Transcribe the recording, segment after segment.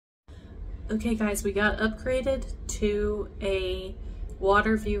Okay guys, we got upgraded to a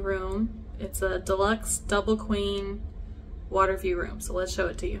water view room. It's a deluxe double queen water view room, so let's show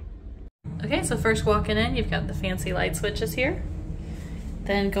it to you. Okay, so first walking in, you've got the fancy light switches here.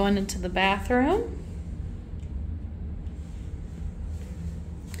 Then going into the bathroom,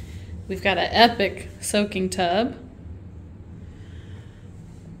 we've got an epic soaking tub.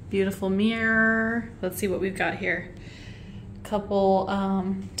 Beautiful mirror. Let's see what we've got here. Couple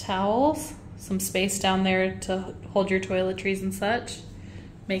towels, some space down there to hold your toiletries and such.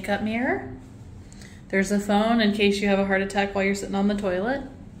 Makeup mirror. There's a phone in case you have a heart attack while you're sitting on the toilet.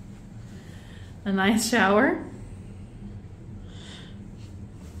 A nice shower.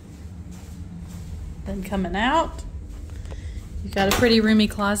 Then coming out, you've got a pretty roomy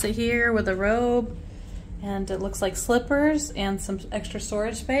closet here with a robe, and it looks like slippers and some extra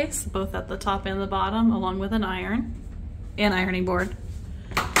storage space, both at the top and the bottom, along with an iron and ironing board.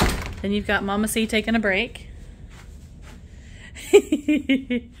 Then you've got Mama C taking a break.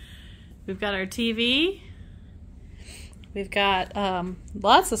 We've got our TV. We've got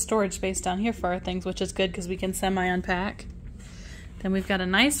lots of storage space down here for our things, which is good because we can semi-unpack. Then we've got a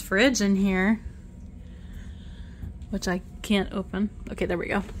nice fridge in here, which I can't open. Okay, there we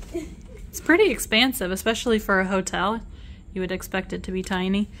go. It's pretty expansive, especially for a hotel. You would expect it to be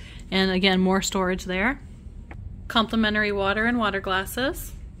tiny. And again, more storage there. Complimentary water and water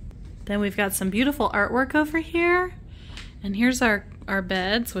glasses. Then we've got some beautiful artwork over here. And here's our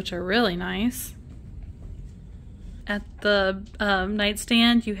beds, which are really nice. At the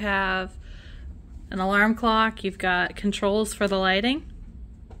nightstand, you have an alarm clock. You've got controls for the lighting.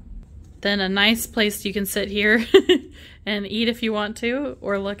 Then a nice place you can sit here and eat if you want to,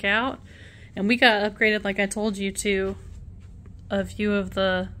 or look out. And we got upgraded, like I told you, to a view of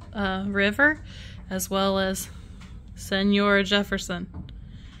the river, as well as Senor Jefferson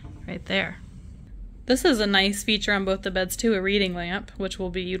right there. This is a nice feature on both the beds too, a reading lamp, which we'll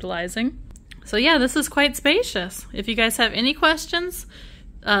be utilizing. So yeah, this is quite spacious. If you guys have any questions,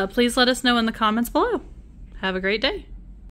 please let us know in the comments below. Have a great day.